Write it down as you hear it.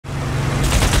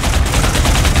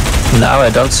Now I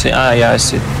don't see. Ah, yeah, I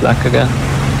see it black again.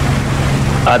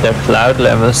 Ah, the cloud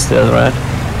level still red.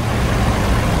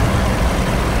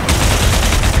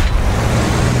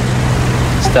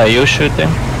 Is that you shooting?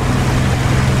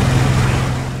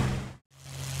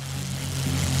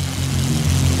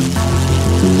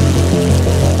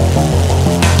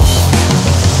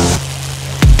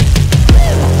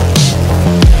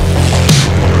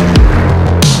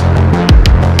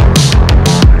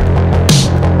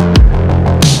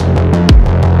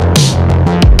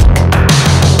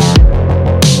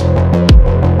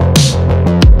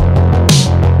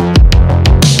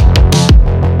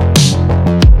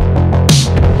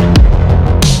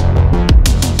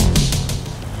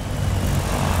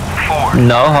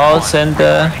 No holes in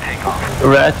the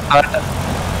red part.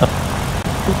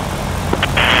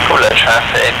 Cooler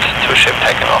traffic, 2 ship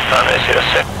taking off runway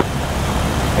 06.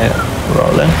 Yeah,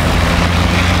 rolling.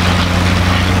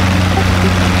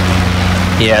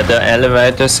 Yeah, the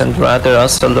elevators and rudder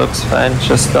also looks fine,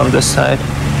 just on the side.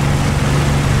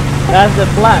 That's the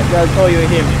flag, that's all you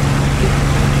hear me.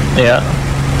 Yeah.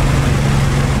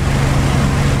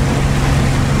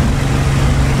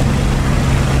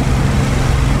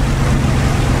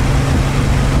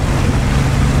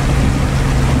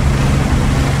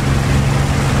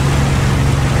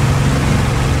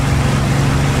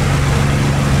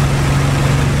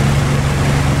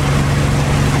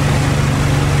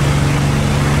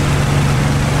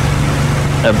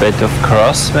 A bit of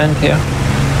crosswind here.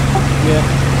 Yeah.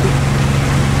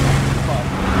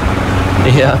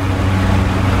 Yeah.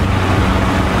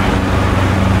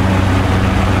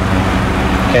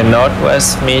 Okay,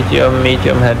 northwest, medium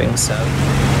heading south.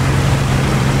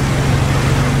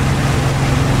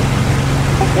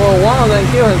 Well, one of them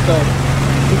killed himself.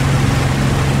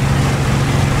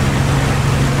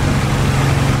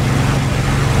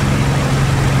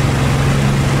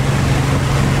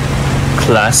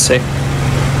 Classic.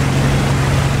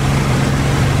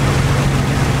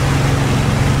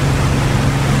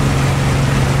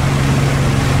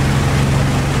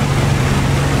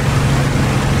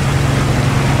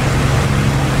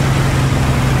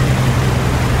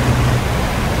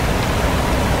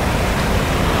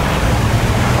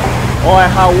 Oh, I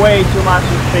had way too much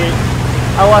speed.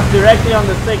 I was directly on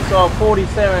the 6 or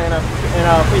 47 in a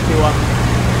 51.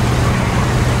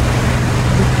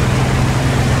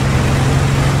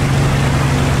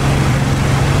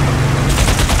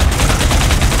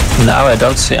 Now I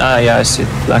don't see. Ah, yeah, I see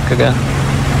it black again.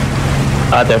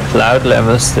 Ah, the cloud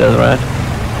level still red.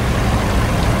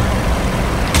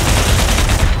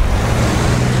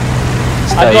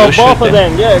 I got both of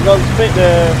them. Yeah, I got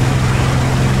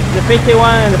the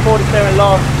 51 and the 47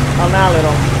 lost on that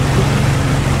little.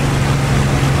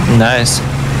 Nice.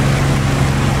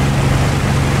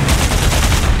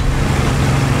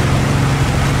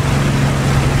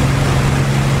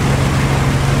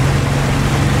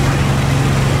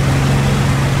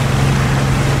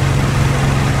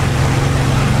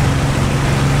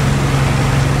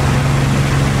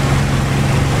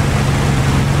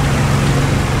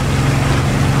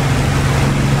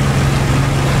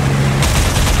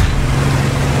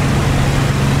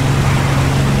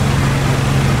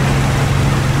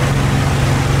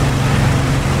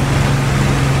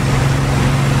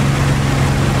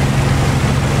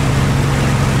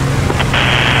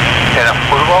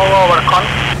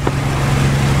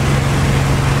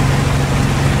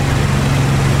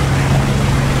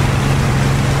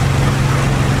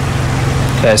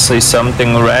 I see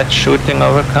something red shooting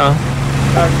over car.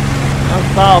 I'm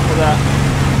south of that.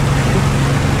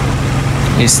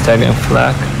 He's tagging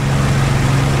flag.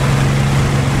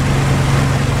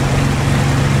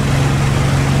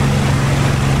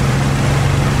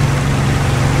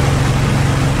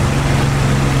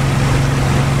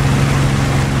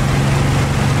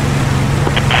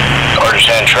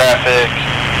 Understand traffic.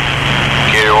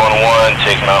 Gator 1-1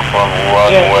 taking off on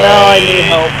runway. Yeah, now I need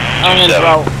help. I'm in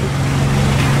drought.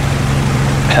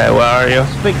 Okay, where are you?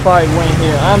 Big fight wing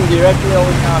here. I'm directly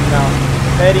over top now.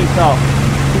 Heading south.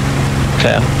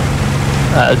 Okay.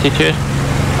 Altitude?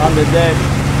 On the deck.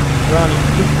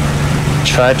 Running.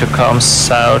 Try to come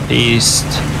southeast.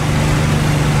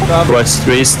 Copy. Towards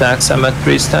 3 stacks. I'm at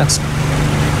 3 stacks.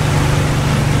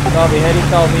 Copy. Heading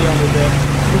south here on the deck.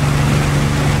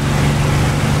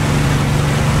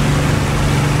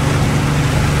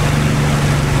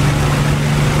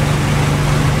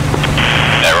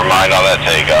 On that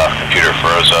takeoff, computer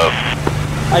froze up.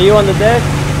 Are you on the deck?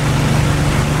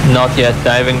 Not yet,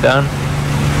 diving down.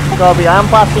 Copy, I'm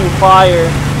passing fire.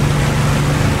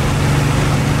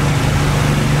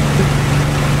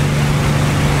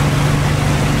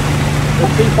 The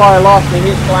seafire lost me,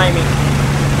 he's climbing.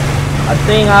 I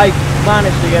think I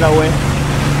managed to get away.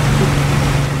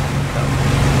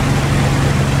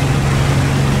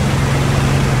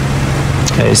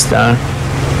 Okay, it's down.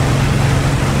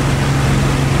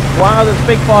 One of the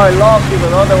Spitfire lost you, but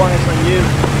the other one is on you.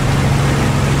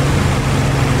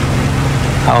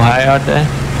 How high are they?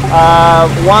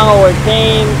 1 over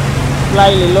 10,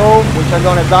 slightly low, which are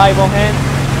gonna dive on him,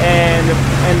 and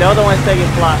the other one is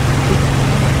taking flat.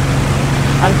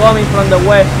 I'm coming from the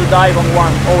west to dive on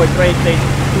 1 over trade station.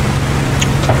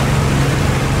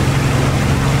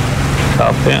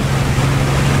 Copy.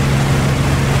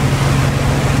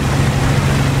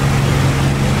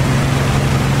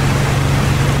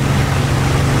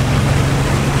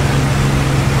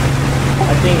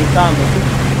 I think it's on me.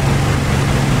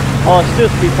 Oh, it's 2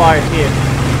 Spitfires here.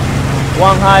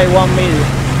 1 high, 1 middle.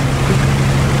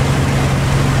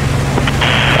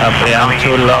 Copy, I'm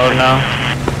too low now.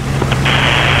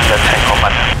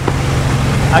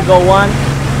 I go 1.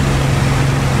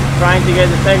 Trying to get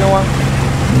the second one.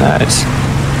 Nice.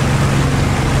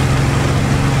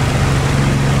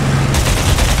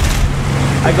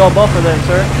 I got both of them,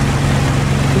 sir.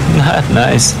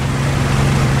 Nice.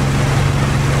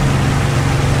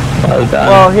 Well done.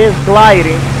 Well, he's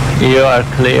gliding. You are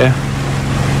clear.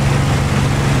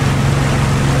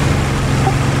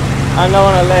 I'm not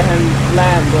gonna let him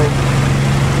land, though.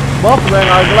 Both of them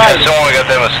are gliding. Someone got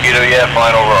that mosquito yet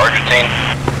flying over Argentine?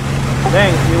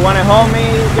 Thanks. You wanna help me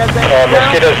get that?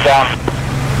 Mosquito's down.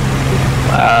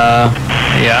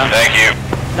 Yeah. Thank you.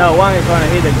 No, one is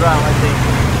gonna hit the ground, I think.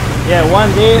 Yeah,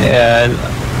 one did. Yeah,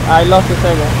 I lost the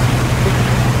second.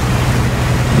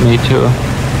 me too.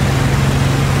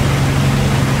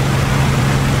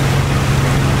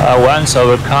 One's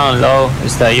overcome low.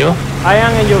 Is that you? I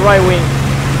am in your right wing.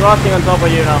 Crossing on top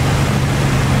of you now.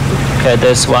 Okay,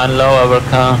 there's one low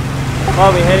overcome.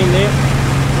 Probably heading there.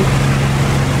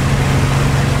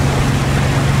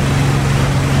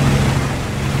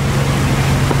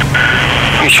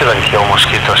 You shouldn't kill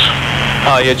mosquitoes.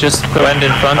 Oh, you just went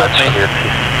in front of me.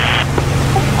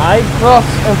 I crossed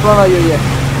in front of you, yeah.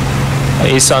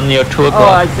 He's on your tour Oh,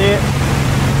 I see it.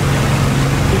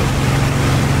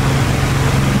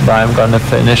 But I'm gonna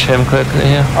finish him quickly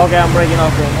here. Okay, I'm breaking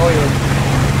off him. Oh, yeah.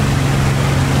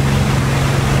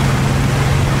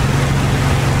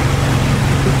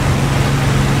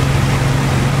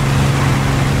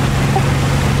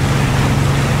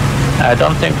 I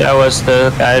don't think that was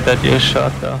the guy that you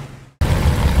shot though.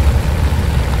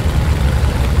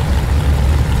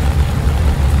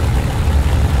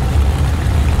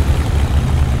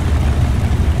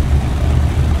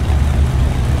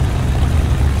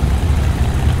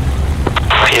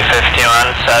 P51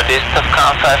 southeast of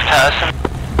Con 5000.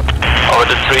 Over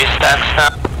the 3 stacks now.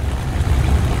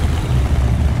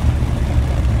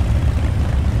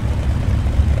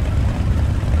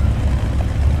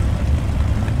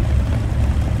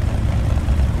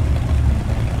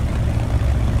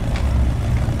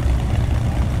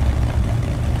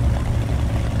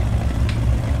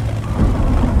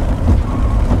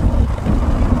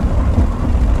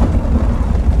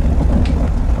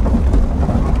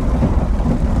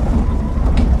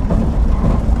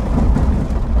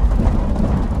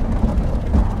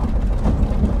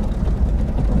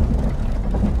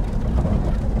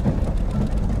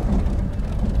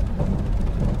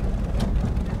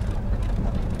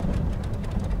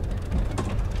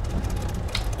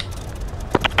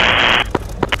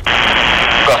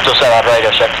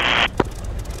 Radio check.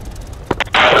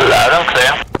 Loud and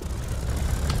clear.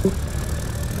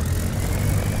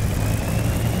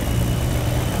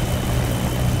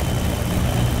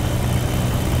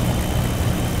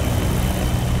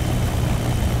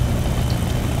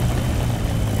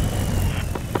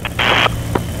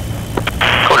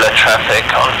 Cooler traffic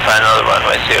on final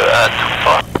runway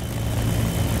 024.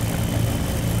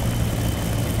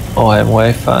 Oh, I'm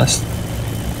way fast.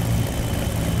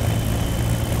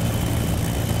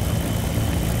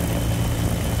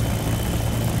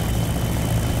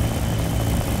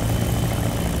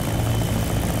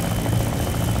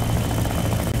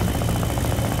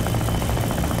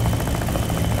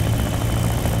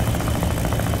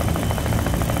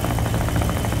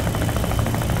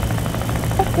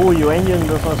 Oh, your engine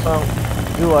doesn't sound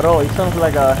good at all. It sounds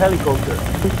like a helicopter.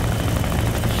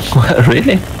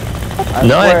 Really?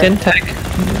 No, I didn't take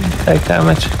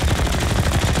damage.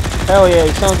 Hell yeah,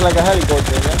 it sounds like a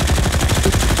helicopter,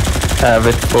 man.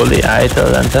 With fully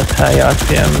idle and that high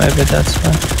RPM, maybe that's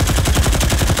why.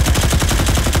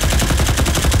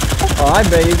 Oh, I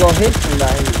bet you got hit from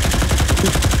that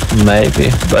engine. Maybe,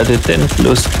 but it didn't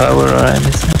lose power or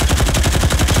anything.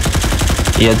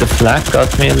 Yeah, the flag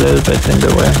got me a little bit in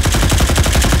the way.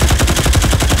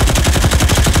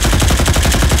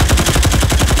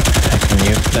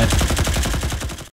 Okay.